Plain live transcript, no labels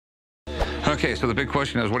Okay, so the big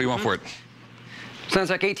question is, what do you want for it? Sounds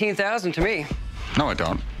like 18,000 to me. No, I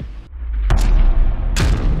don't.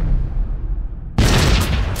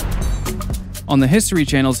 On the History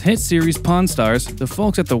Channel's hit series Pawn Stars, the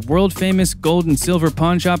folks at the world-famous gold and silver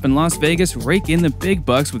pawn shop in Las Vegas rake in the big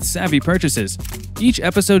bucks with savvy purchases. Each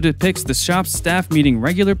episode depicts the shop's staff meeting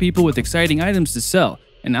regular people with exciting items to sell,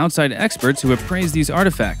 and outside experts who appraise these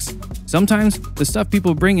artifacts. Sometimes, the stuff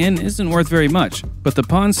people bring in isn't worth very much, but the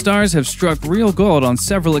Pawn Stars have struck real gold on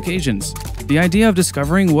several occasions. The idea of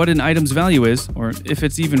discovering what an item's value is, or if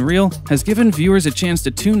it's even real, has given viewers a chance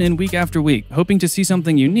to tune in week after week, hoping to see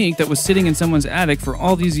something unique that was sitting in someone's attic for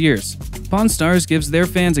all these years. Pawn Stars gives their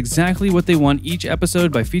fans exactly what they want each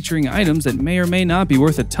episode by featuring items that may or may not be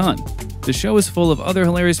worth a ton. The show is full of other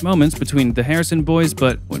hilarious moments between the Harrison boys,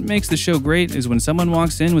 but what makes the show great is when someone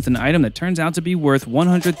walks in with an item that turns out to be worth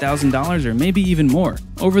 $100,000 or maybe even more.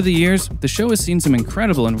 Over the years, the show has seen some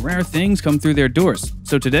incredible and rare things come through their doors.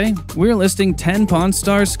 So today, we're listing 10 Pawn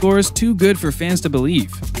Stars scores too good for fans to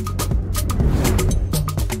believe.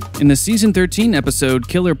 In the Season 13 episode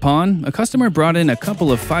Killer Pawn, a customer brought in a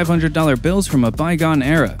couple of $500 bills from a bygone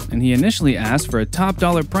era, and he initially asked for a top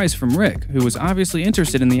dollar price from Rick, who was obviously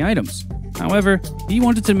interested in the items. However, he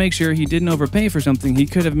wanted to make sure he didn't overpay for something he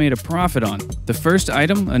could have made a profit on. The first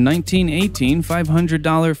item, a 1918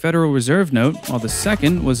 $500 Federal Reserve note, while the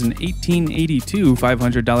second was an 1882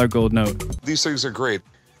 $500 gold note. These things are great.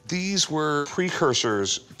 These were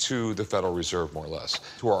precursors to the Federal Reserve, more or less,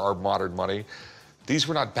 to our modern money. These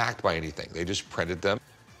were not backed by anything. They just printed them.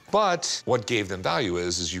 But what gave them value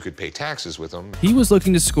is you could pay taxes with them. He was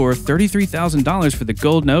looking to score $33,000 for the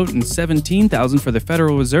gold note and $17,000 for the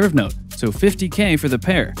Federal Reserve note, so $50K for the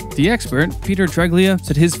pair. The expert, Peter Treglia,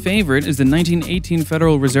 said his favorite is the 1918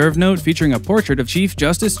 Federal Reserve note featuring a portrait of Chief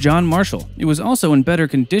Justice John Marshall. It was also in better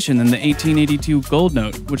condition than the 1882 gold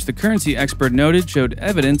note, which the currency expert noted showed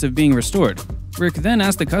evidence of being restored. Rick then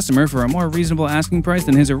asked the customer for a more reasonable asking price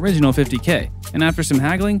than his original $50K, and after some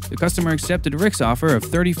haggling, the customer accepted Rick's offer of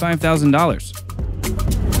 $35,000.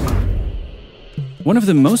 One of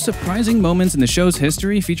the most surprising moments in the show's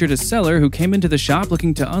history featured a seller who came into the shop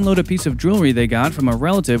looking to unload a piece of jewelry they got from a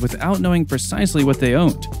relative without knowing precisely what they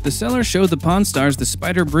owned. The seller showed the Pawn Stars the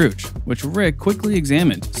spider brooch, which Rick quickly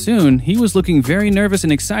examined. Soon, he was looking very nervous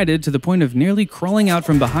and excited to the point of nearly crawling out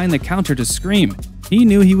from behind the counter to scream. He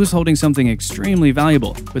knew he was holding something extremely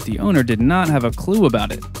valuable, but the owner did not have a clue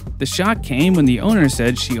about it. The shock came when the owner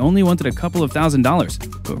said she only wanted a couple of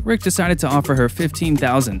 $1,000s, but Rick decided to offer her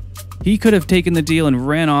 $15,000. He could have taken the deal and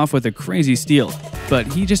ran off with a crazy steal, but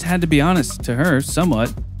he just had to be honest to her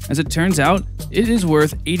somewhat. As it turns out, it is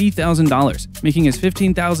worth $80,000, making his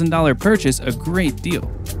 $15,000 purchase a great deal.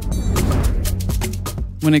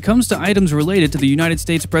 When it comes to items related to the United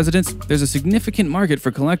States presidents, there's a significant market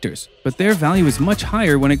for collectors, but their value is much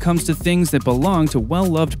higher when it comes to things that belong to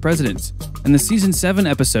well-loved presidents. In the Season 7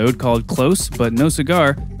 episode called Close But No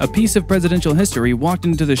Cigar, a piece of presidential history walked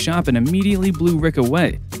into the shop and immediately blew Rick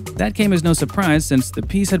away. That came as no surprise since the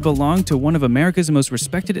piece had belonged to one of America's most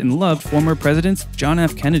respected and loved former presidents, John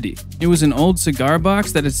F. Kennedy. It was an old cigar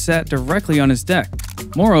box that had sat directly on his deck.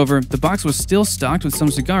 Moreover, the box was still stocked with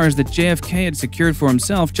some cigars that JFK had secured for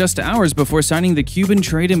himself just hours before signing the Cuban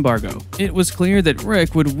trade embargo. It was clear that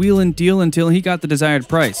Rick would wheel and deal until he got the desired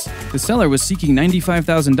price. The seller was seeking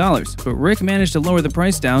 $95,000, but Rick managed to lower the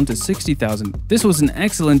price down to $60,000. This was an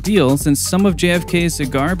excellent deal since some of JFK's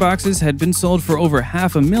cigar boxes had been sold for over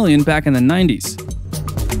 $500,000 back in the 90s.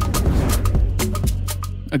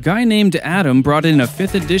 A guy named Adam brought in a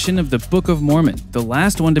 5th edition of the Book of Mormon, the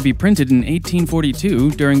last one to be printed in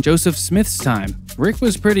 1842 during Joseph Smith's time. Rick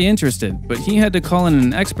was pretty interested, but he had to call in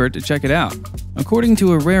an expert to check it out. According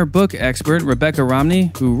to a rare book expert, Rebecca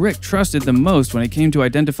Romney, who Rick trusted the most when it came to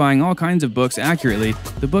identifying all kinds of books accurately,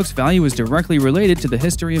 the book's value was directly related to the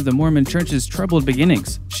history of the Mormon Church's troubled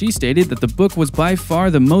beginnings. She stated that the book was by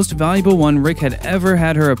far the most valuable one Rick had ever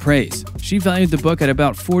had her appraise. She valued the book at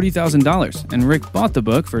about $40,000, and Rick bought the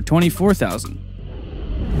book for $24,000.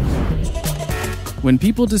 When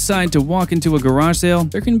people decide to walk into a garage sale,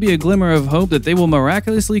 there can be a glimmer of hope that they will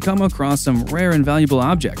miraculously come across some rare and valuable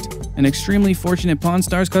object. An extremely fortunate Pawn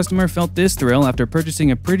Stars customer felt this thrill after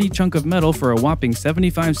purchasing a pretty chunk of metal for a whopping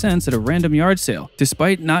 75 cents at a random yard sale.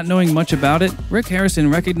 Despite not knowing much about it, Rick Harrison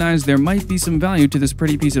recognized there might be some value to this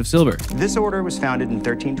pretty piece of silver. This order was founded in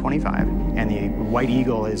 1325, and the white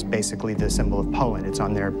eagle is basically the symbol of Poland. It's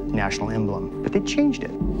on their national emblem. But they changed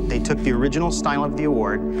it. They took the original style of the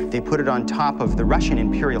award, they put it on top of the Russian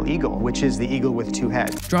imperial eagle, which is the eagle with two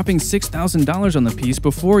heads. Dropping $6,000 on the piece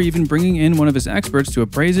before even bringing in one of his experts to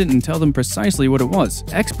appraise it and and tell them precisely what it was.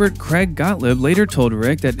 Expert Craig Gottlieb later told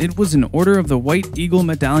Rick that it was an order of the White Eagle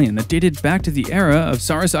medallion that dated back to the era of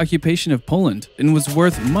Tsar's occupation of Poland and was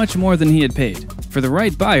worth much more than he had paid. For the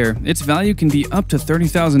right buyer, its value can be up to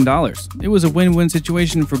 $30,000. It was a win-win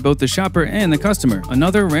situation for both the shopper and the customer,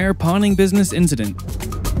 another rare pawning business incident.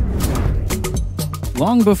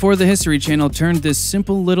 Long before the History Channel turned this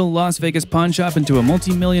simple little Las Vegas pawn shop into a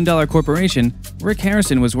multi-million-dollar corporation, Rick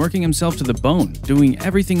Harrison was working himself to the bone, doing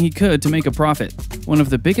everything he could to make a profit. One of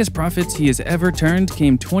the biggest profits he has ever turned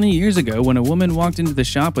came 20 years ago when a woman walked into the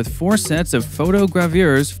shop with 4 sets of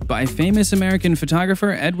photogravures by famous American photographer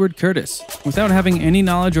Edward Curtis. Without having any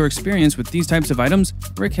knowledge or experience with these types of items,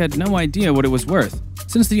 Rick had no idea what it was worth.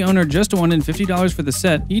 Since the owner just wanted $50 for the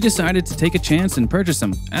set, he decided to take a chance and purchase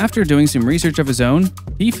them. After doing some research of his own,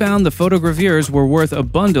 he found the photogravures were worth a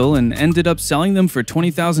bundle and ended up selling them for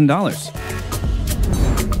 $20,000.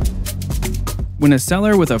 When a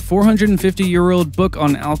seller with a 450-year-old book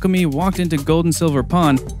on alchemy walked into Gold and Silver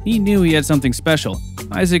Pawn, he knew he had something special.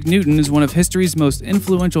 Isaac Newton is one of history's most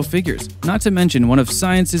influential figures, not to mention one of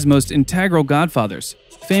science's most integral godfathers.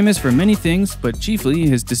 Famous for many things, but chiefly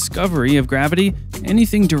his discovery of gravity,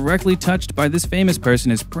 anything directly touched by this famous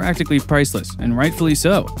person is practically priceless, and rightfully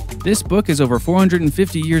so. This book is over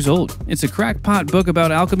 450 years old. It's a crackpot book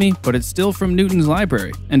about alchemy, but it's still from Newton's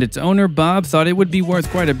library, and its owner Bob thought it would be worth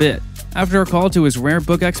quite a bit. After a call to his rare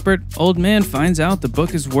book expert, Old Man finds out the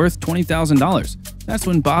book is worth $20,000. That's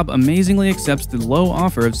when Bob amazingly accepts the low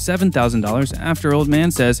offer of $7,000 after Old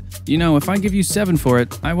Man says, "You know, if I give you $7,000 for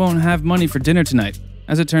it, I won't have money for dinner tonight."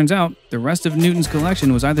 As it turns out, the rest of Newton's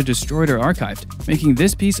collection was either destroyed or archived, making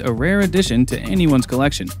this piece a rare addition to anyone's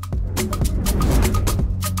collection.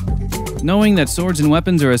 Knowing that swords and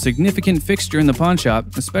weapons are a significant fixture in the pawn shop,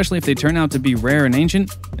 especially if they turn out to be rare and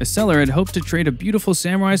ancient, a seller had hoped to trade a beautiful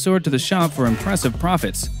samurai sword to the shop for impressive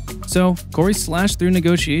profits. So, Corey slashed through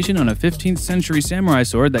negotiation on a 15th century samurai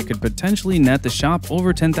sword that could potentially net the shop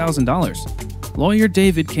over $10,000. Lawyer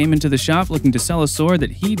David came into the shop looking to sell a sword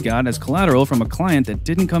that he'd got as collateral from a client that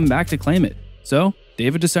didn't come back to claim it. So,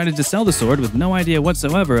 David decided to sell the sword with no idea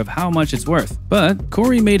whatsoever of how much it's worth. But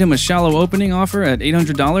Corey made him a shallow opening offer at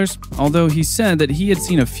 $800, although he said that he had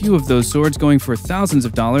seen a few of those swords going for thousands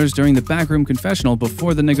of dollars during the backroom confessional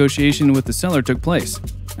before the negotiation with the seller took place.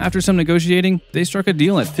 After some negotiating, they struck a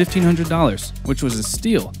deal at $1,500, which was a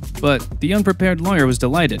steal, but the unprepared lawyer was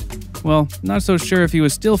delighted. Well, not so sure if he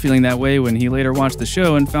was still feeling that way when he later watched the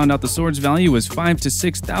show and found out the sword's value was $5,000 to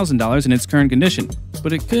 $6,000 in its current condition,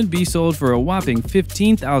 but it could be sold for a whopping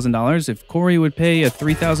 $15,000 if Corey would pay a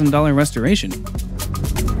 $3,000 restoration.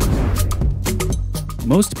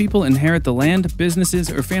 Most people inherit the land, businesses,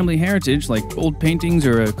 or family heritage like old paintings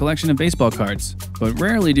or a collection of baseball cards. But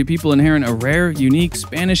rarely do people inherit a rare, unique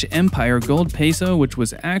Spanish Empire gold peso which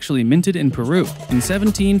was actually minted in Peru. In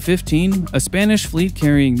 1715, a Spanish fleet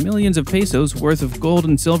carrying millions of pesos worth of gold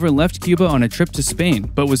and silver left Cuba on a trip to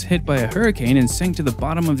Spain, but was hit by a hurricane and sank to the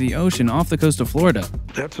bottom of the ocean off the coast of Florida.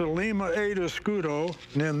 That's a Lima 8 escudo,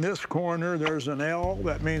 and in this corner there's an L,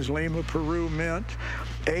 that means Lima, Peru Mint.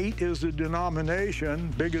 8 is the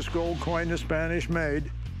denomination, biggest gold coin the Spanish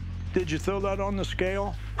made. Did you throw that on the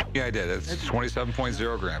scale? Yeah, I did. It's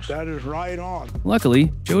 27.0 grams. That is right on.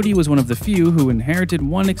 Luckily, Jody was one of the few who inherited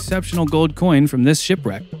one exceptional gold coin from this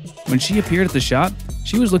shipwreck. When she appeared at the shop,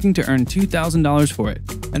 she was looking to earn $2,000 for it.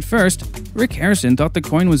 At first, Rick Harrison thought the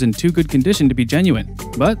coin was in too good condition to be genuine,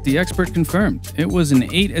 but the expert confirmed it was an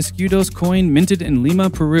 8 escudos coin minted in Lima,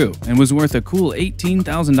 Peru, and was worth a cool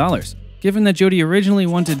 $18,000. Given that Jody originally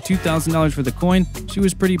wanted $2,000 for the coin, she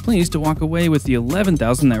was pretty pleased to walk away with the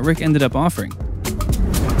 $11,000 that Rick ended up offering.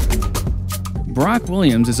 Brock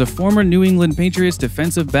Williams is a former New England Patriots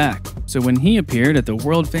defensive back, so when he appeared at the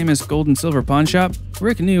world-famous Gold and Silver pawn shop,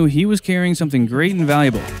 Rick knew he was carrying something great and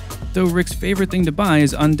valuable. Though Rick's favorite thing to buy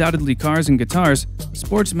is undoubtedly cars and guitars,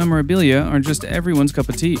 sports memorabilia are just everyone's cup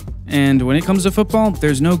of tea. And when it comes to football,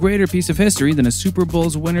 there's no greater piece of history than a Super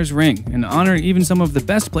Bowl's winner's ring, an honor even some of the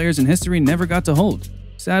best players in history never got to hold.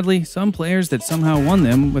 Sadly, some players that somehow won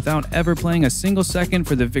them without ever playing a single second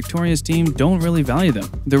for the victorious team don't really value them.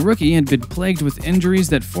 The rookie had been plagued with injuries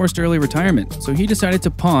that forced early retirement, so he decided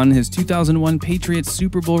to pawn his 2001 Patriots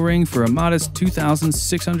Super Bowl ring for a modest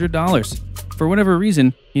 $2,600. For whatever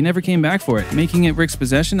reason, he never came back for it, making it Rick's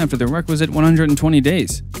possession after the requisite 120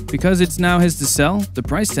 days. Because it's now his to sell, the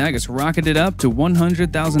price tag has rocketed up to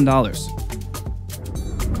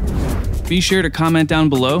 $100,000. Be sure to comment down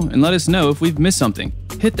below and let us know if we've missed something.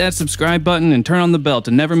 Hit that subscribe button and turn on the bell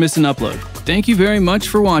to never miss an upload. Thank you very much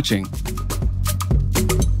for watching.